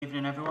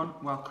Afternoon everyone,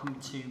 welcome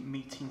to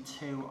meeting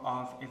 2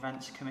 of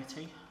Events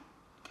Committee.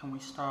 Can we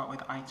start with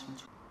item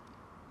 2?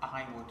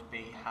 I would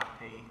be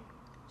happy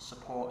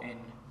supporting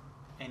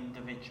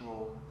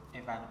individual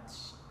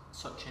events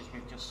such as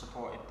we've just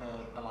supported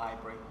the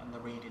library and the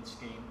reading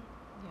scheme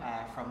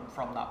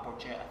from that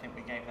budget. I think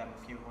we gave them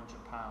a few £100.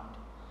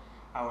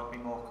 I would be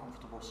more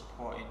comfortable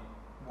supporting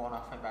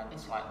one-off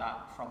events like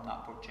that from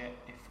that budget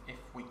if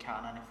we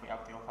can and if we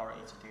have the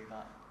authority to do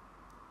that.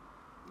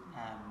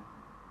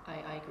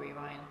 I agree,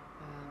 Ryan.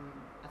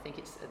 I think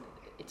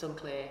it's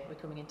unclear. We're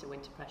coming into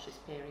winter pressures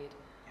period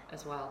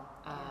as well,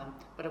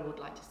 but I would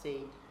like to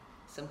see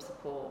some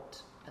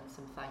support and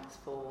some thanks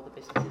for the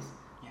businesses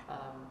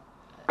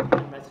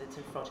and residents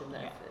in Frodsham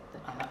that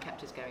have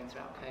kept us going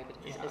throughout COVID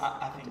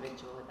as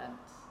individual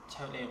events.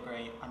 Totally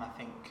agree, and I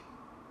think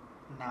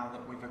now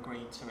that we've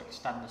agreed to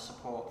extend the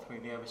support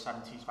through the over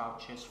 70s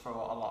vouchers for a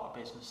lot of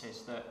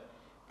businesses that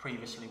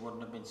previously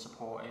wouldn't have been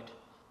supported,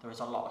 there is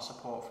a lot of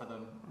support for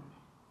them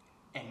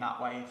in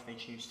that way if they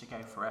choose to go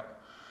for it.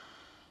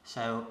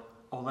 So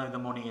although the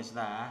money is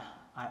there,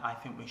 I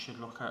think we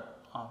should look at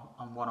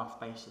on one-off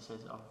basis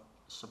of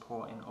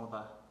supporting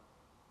other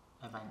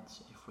events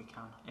if we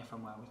can, if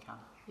and where we can.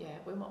 Yeah,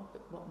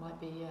 what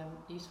might be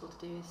useful to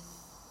do is,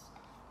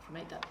 to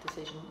make that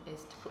decision,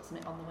 is to put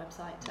something on the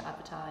website to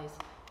advertise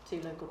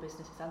to local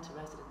businesses and to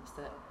residents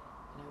that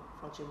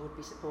Frodsham would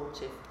be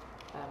supportive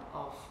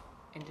of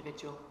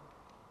individual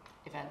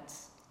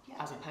events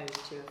as opposed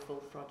to a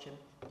full Frodsham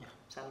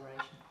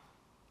celebration.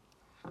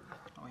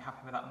 Are we happy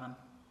with that then?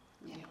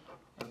 Yeah.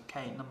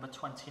 Okay, number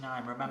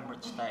 29,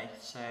 Remembrance Day.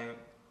 So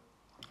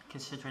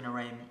considering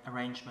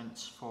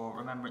arrangements for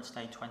Remembrance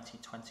Day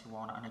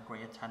 2021 and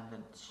agree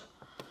attendance.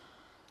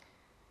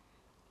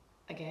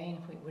 Again,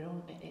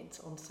 it's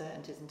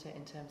uncertain, isn't it,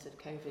 in terms of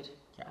COVID.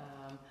 Yeah.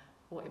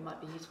 What it might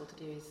be useful to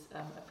do is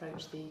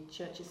approach the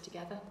churches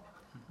together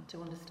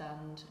to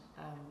understand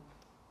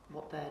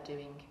what they're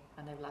doing.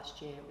 I know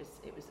last year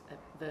it was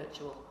a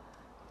virtual,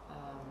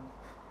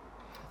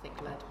 I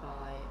think led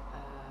by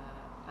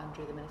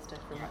Andrew, the minister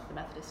from the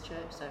Methodist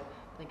Church. So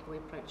I think if we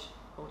approach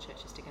all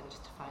churches together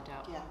just to find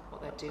out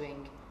what they're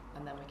doing,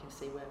 and then we can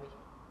see where we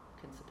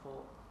can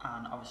support.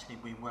 And obviously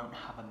we won't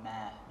have a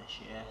mayor this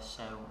year,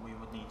 so we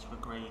would need to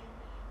agree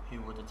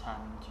who would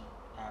attend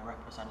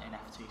representing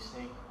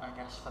FTC, I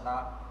guess, for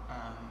that.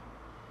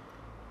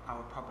 I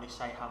would probably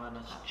say Helen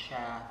as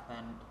chair,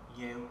 then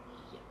you.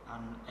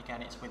 And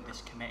again, it's with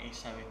this committee,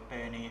 so if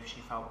Bernie, if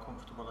she felt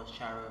comfortable as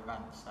chair of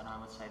events, then I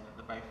would say that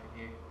the both of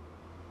you.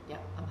 Yeah,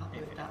 I'm happy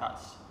with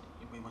that.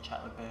 We will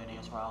check with Bernie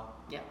as well.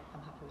 Yeah,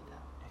 I'm happy with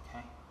that.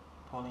 Okay.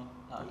 Pauline,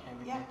 is that okay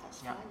with you? Yeah,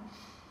 that's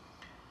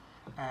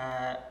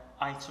fine.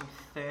 Item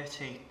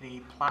 30,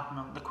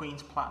 the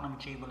Queen's Platinum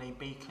Jubilee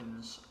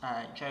beacons.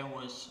 Joe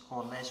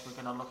or Liz were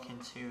going to look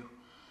into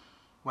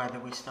whether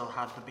we still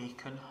had the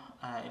beacon.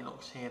 It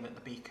looks here that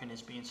the beacon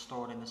is being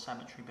stored in the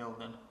cemetery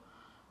building.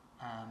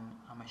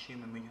 I'm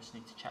assuming we just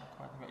need to check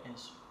whether it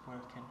is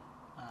working.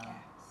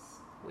 Yes,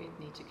 we'd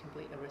need to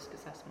complete a risk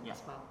assessment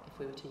as well if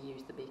we were to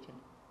use the beacon.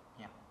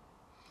 Yeah.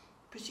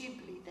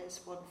 Presumably there's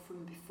one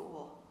from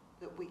before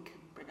that we can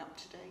bring up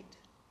to date.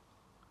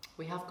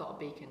 We have got a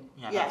beacon.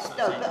 Yes,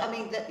 but I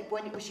mean that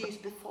when it was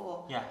used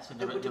before, so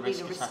there would have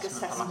been a risk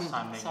assessment. For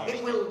last time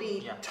it will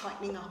need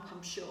tightening up,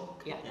 I'm sure.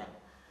 Yeah.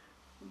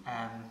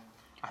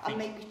 I think, and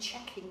maybe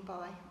checking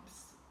by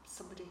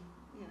somebody,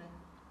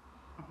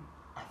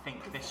 I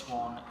think this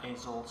one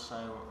is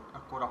also a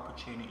good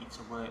opportunity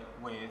to work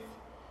with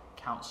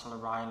Councillor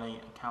Riley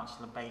and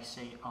Councillor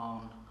Basie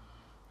on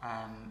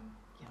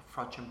the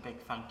Frodsham Big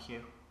Thank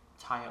You,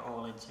 tie it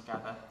all in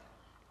together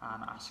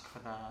and ask for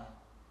their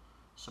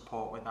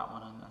support with that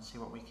one and see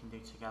what we can do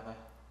together.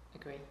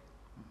 Agree.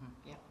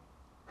 Yeah.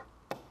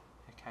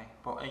 Okay,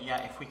 but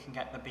if we can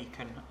get the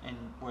beacon in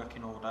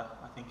working order,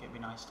 I think it'd be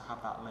nice to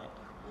have that lit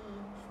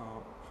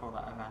for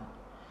that event.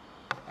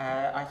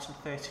 Item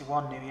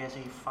 31, New Year's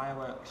Eve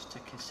fireworks to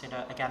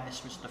consider. Again,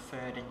 this was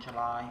deferred in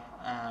July.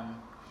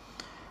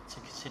 To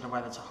consider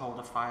whether to hold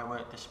a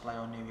firework display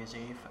on New Year's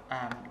Eve.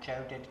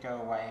 Joe did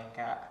go away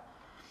and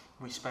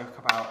we spoke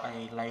about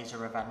a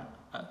laser event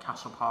at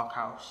Castle Park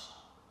House.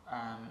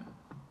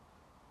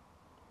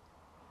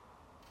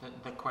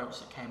 The quotes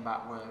that came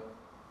back were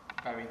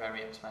very,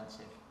 very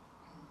expensive.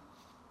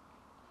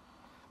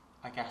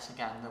 I guess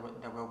again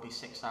there will be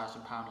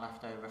 £6,000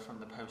 left over from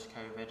the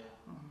post-COVID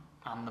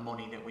and the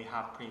money that we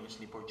have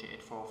previously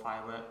budgeted for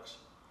fireworks,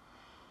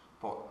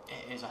 but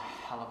it is a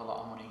hell of a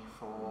lot of money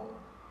for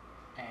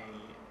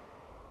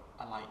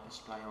a light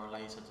display or a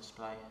laser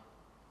display.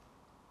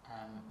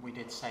 We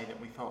did say that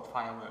we thought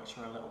fireworks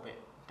were a little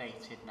bit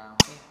dated now.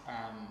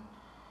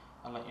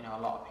 A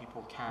lot of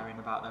people caring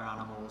about their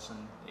animals,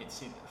 and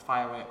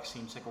fireworks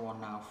seem to go on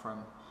now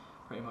from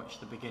pretty much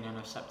the beginning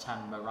of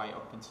September right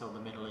up until the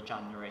middle of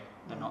January.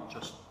 They're not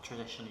just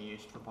traditionally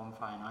used for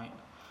bonfire night.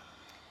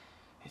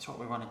 It's what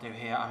we want to do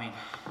here. I mean,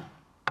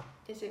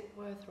 is it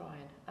worth,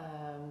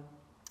 Ryan?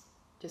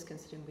 Just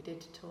considering we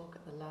did talk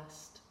at the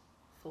last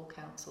full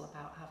council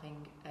about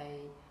having a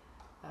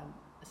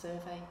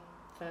survey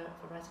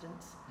for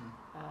residents.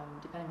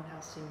 Depending on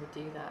how soon we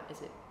do that,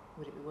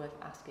 would it be worth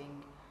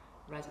asking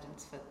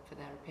residents for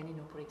their opinion,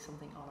 or putting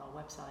something on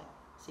our website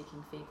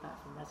seeking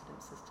feedback from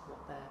residents as to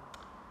what their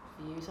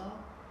views are?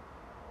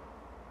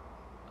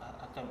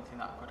 I don't think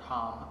that could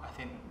harm. I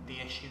think the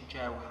issue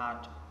Joe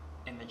had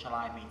in the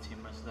July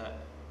meeting was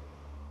that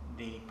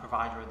the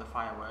provider of the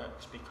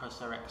fireworks, because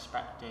they're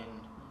expecting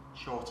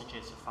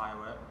shortages of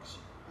fireworks,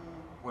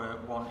 were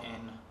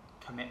wanting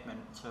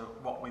commitment to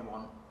what we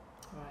want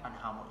and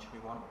how much we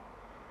want.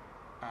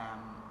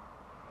 And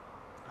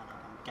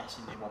I'm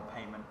guessing they want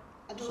payment.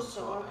 And some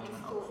also, sort I of would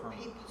payment have thought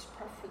upfront. people's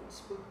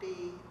preference would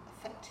be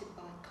affected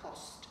by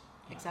cost.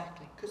 Yeah.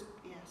 Exactly. Because,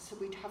 so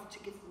we'd have to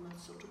give them a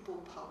sort of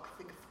ballpark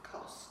figure for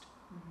cost.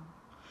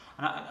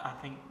 And I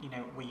think,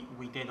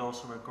 we did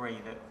also agree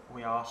that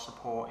we are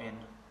supporting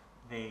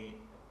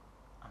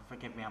and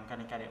forgive me, I'm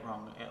going to get it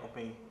wrong, it'll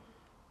be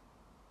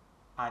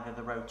either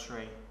the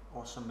Rotary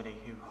or somebody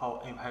who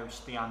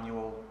hosts the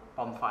annual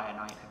bonfire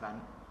night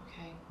event.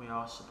 Okay. We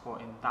are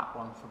supporting that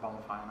one for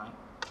bonfire night,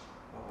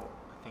 or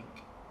I think.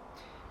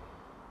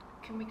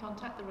 Can we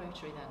contact the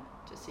Rotary then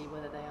to see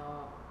whether they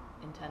are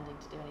intending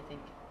to do anything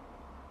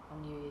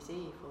on New Year's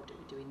Eve, or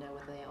do we know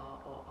whether they are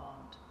or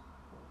aren't?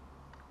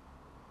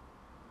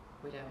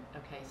 We don't.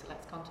 Okay, so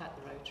let's contact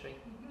the Rotary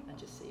and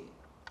just see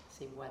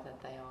whether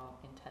they are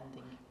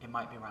intending. It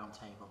might be round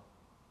table.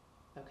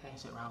 Okay.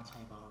 Is it round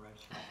table or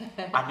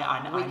Rotary?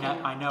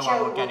 I know I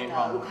Joe will get will it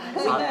know.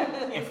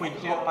 wrong. If we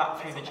look back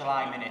through the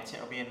July minutes,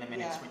 it'll be in the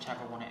minutes,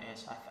 whichever one it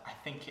is. I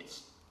think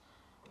it's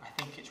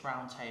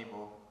round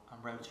table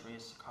and Rotary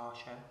is the car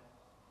show.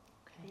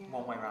 Okay.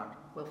 One way round.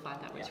 We'll find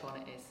out which one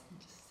it is and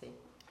just see.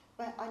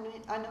 Well, I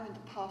know in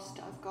the past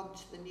I've gone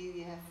to the New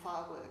Year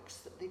fireworks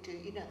that they do.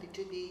 They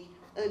do the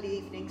early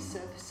evening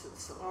service at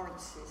St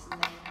Lawrence's,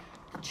 and then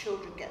the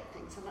children get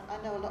things. And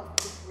I know a lot of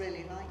people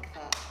really like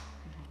that.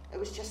 It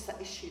was just that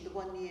issue the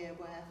one year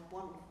where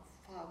one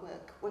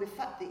firework, well, in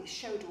fact, it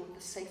showed all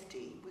the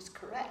safety was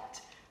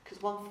correct, because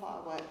one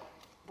firework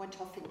went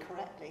off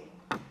incorrectly.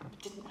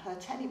 It didn't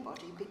hurt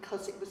anybody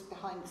because it was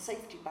behind the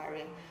safety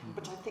barrier.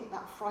 But I think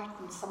that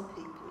frightened some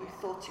people who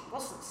thought it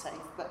wasn't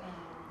safe. But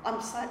I'm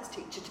a science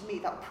teacher. To me,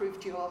 that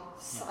proved your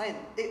science,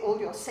 all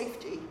your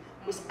safety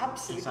was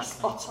absolutely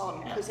spot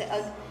on, because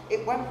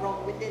it went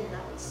wrong within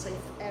that safe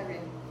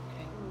area.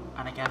 Okay.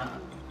 And again,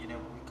 we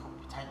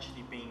could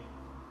potentially be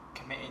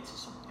committed to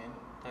something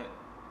that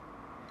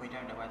we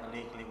don't know whether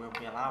legally we'll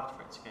be allowed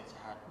for it to go to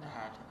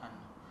ahead, and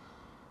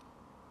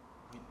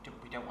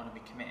we don't want to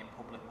be committing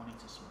public money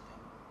to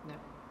something. No.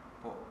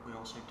 But we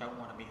also don't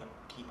want to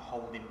keep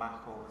holding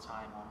back all the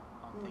time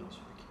on things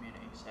for the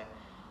community. So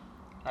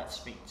let's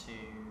speak to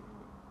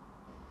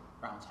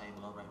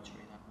Roundtable or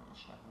Rotary then,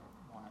 whichever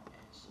one it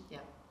is. Yeah.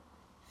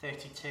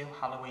 32,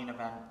 Halloween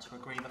event. To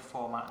agree the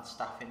format and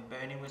staffing,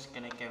 Bernie was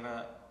going to give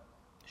a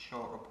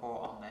short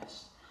report on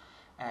this.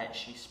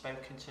 She's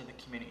spoken to the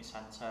community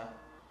centre,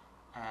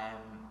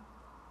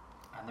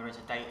 and there is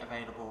a date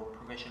available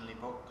provisionally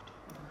booked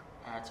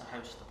to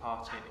host the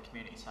party at the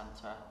community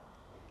centre.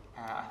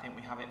 I think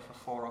we have it for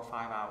 4 or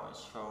 5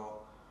 hours.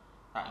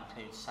 That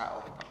includes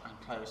set-up and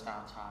close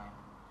down time.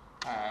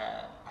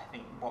 I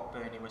think what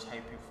Bernie was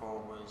hoping for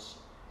was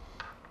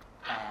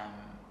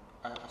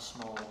a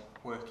small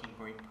working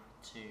group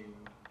to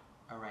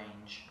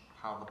arrange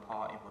how the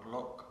party would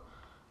look.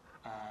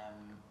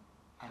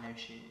 I know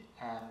she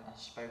has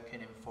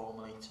spoken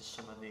informally to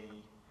some of the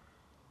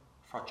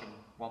Frodsham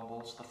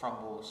Wombles, the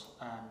Frombles,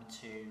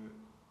 to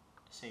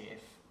see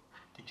if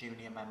the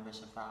junior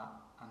members of that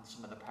and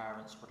some of the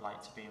parents would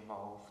like to be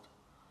involved.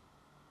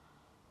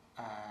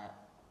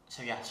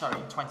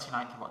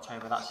 29th of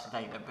October, that's the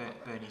date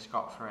that Bernie's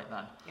got for it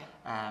then.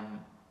 Yeah.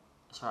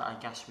 So I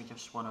guess we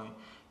just want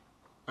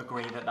to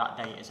agree that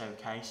date is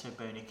okay, so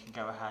Bernie can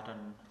go ahead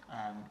and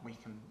we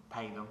can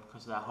pay them,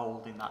 because they're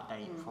holding that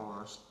date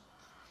for us,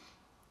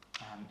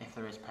 if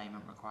there is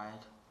payment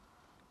required.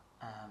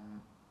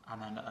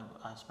 And then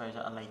I suppose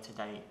at a later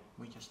date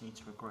we just need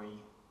to agree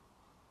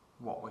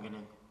what we're going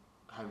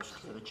to host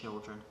for the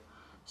children.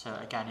 So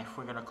again, if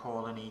we're going to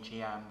call an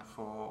EGM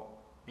for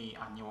the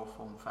annual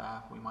fun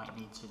fair, we might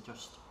need to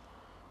just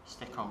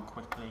stick on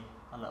quickly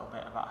a little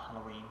bit about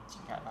Halloween to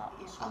get that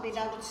sorted.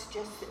 I would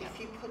suggest that if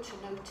you put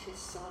a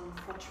notice on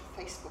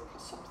Facebook or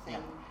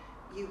something,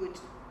 you would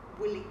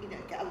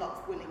get a lot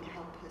of willing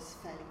helpers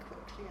fairly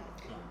quickly,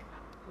 I think.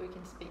 We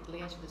can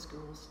liaise with the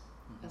schools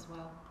as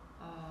well.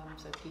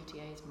 So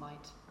PTAs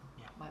might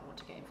want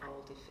to get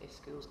involved if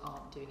schools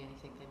aren't doing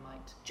anything. They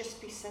might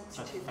just be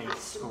sensitive. St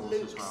St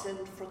Luke's and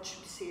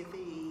Frodsham C of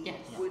E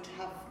would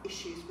have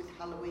issues with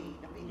Halloween.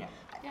 I mean,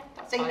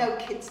 that's they fine. know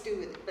kids do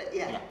with it, but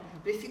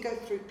but if you go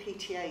through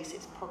PTAs,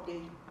 it's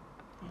probably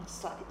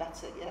slightly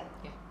better.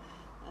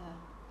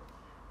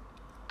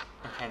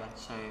 Okay then,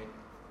 so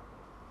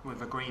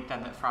we've agreed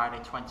then that Friday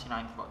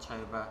 29th of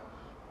October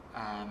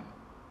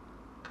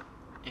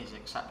is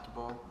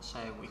acceptable, so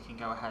we can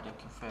go ahead and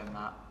confirm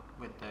that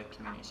with the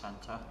community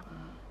centre.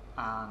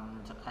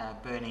 And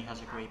Bernie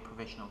has agreed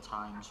provisional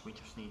times. We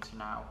just need to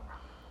now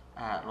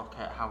look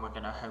at how we're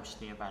going to host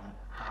the event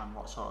and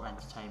what sort of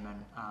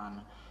entertainment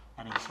and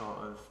any sort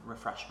of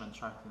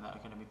refreshments or anything that are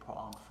going to be put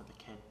on for the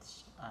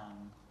kids.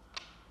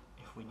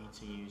 If we need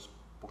to use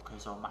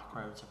Bookers or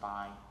Macro to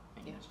buy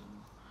things,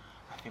 and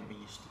I think we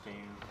used to do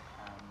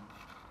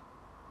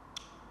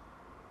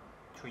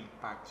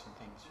treat bags and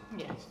things for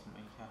the kids, didn't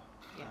we?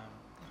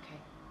 Okay.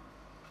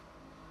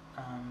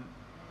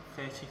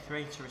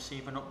 33, to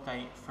receive an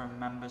update from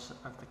members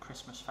of the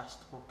Christmas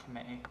Festival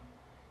Committee.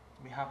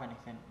 Do we have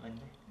anything,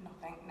 Lindy?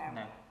 Nothing, no.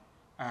 No.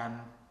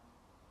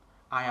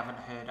 I haven't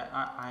heard.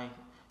 I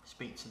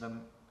speak to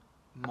them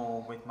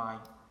more with my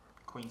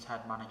Queen's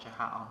Head manager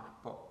hat on,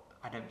 but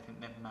I don't think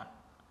they've met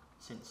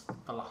since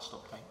the last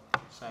update.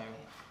 So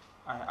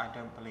I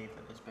don't believe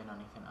that there's been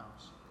anything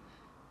else.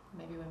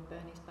 Maybe when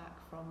Bernie's back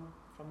from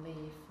leave,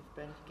 if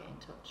Bernie can get in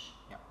touch.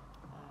 Yeah.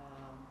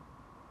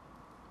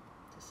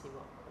 To see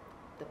what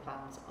the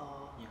plans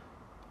are. Yeah.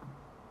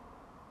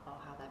 Or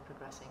how they're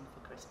progressing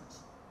for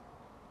Christmas.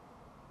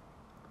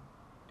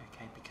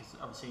 Okay, because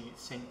obviously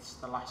since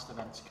the last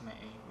events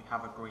committee, we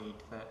have agreed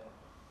that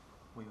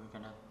we were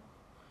going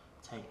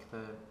to take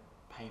the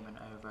payment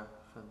over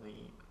for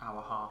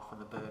our half of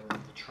the burden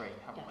of the tree,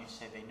 haven't we?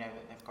 So they know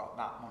that they've got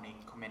that money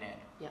coming in.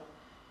 Yeah.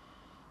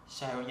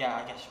 So yeah,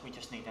 I guess we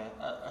just need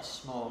a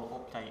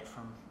small update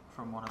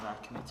from one of their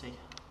committee.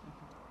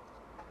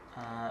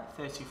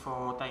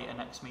 34, date of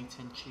next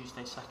meeting,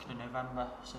 Tuesday 2nd of November. So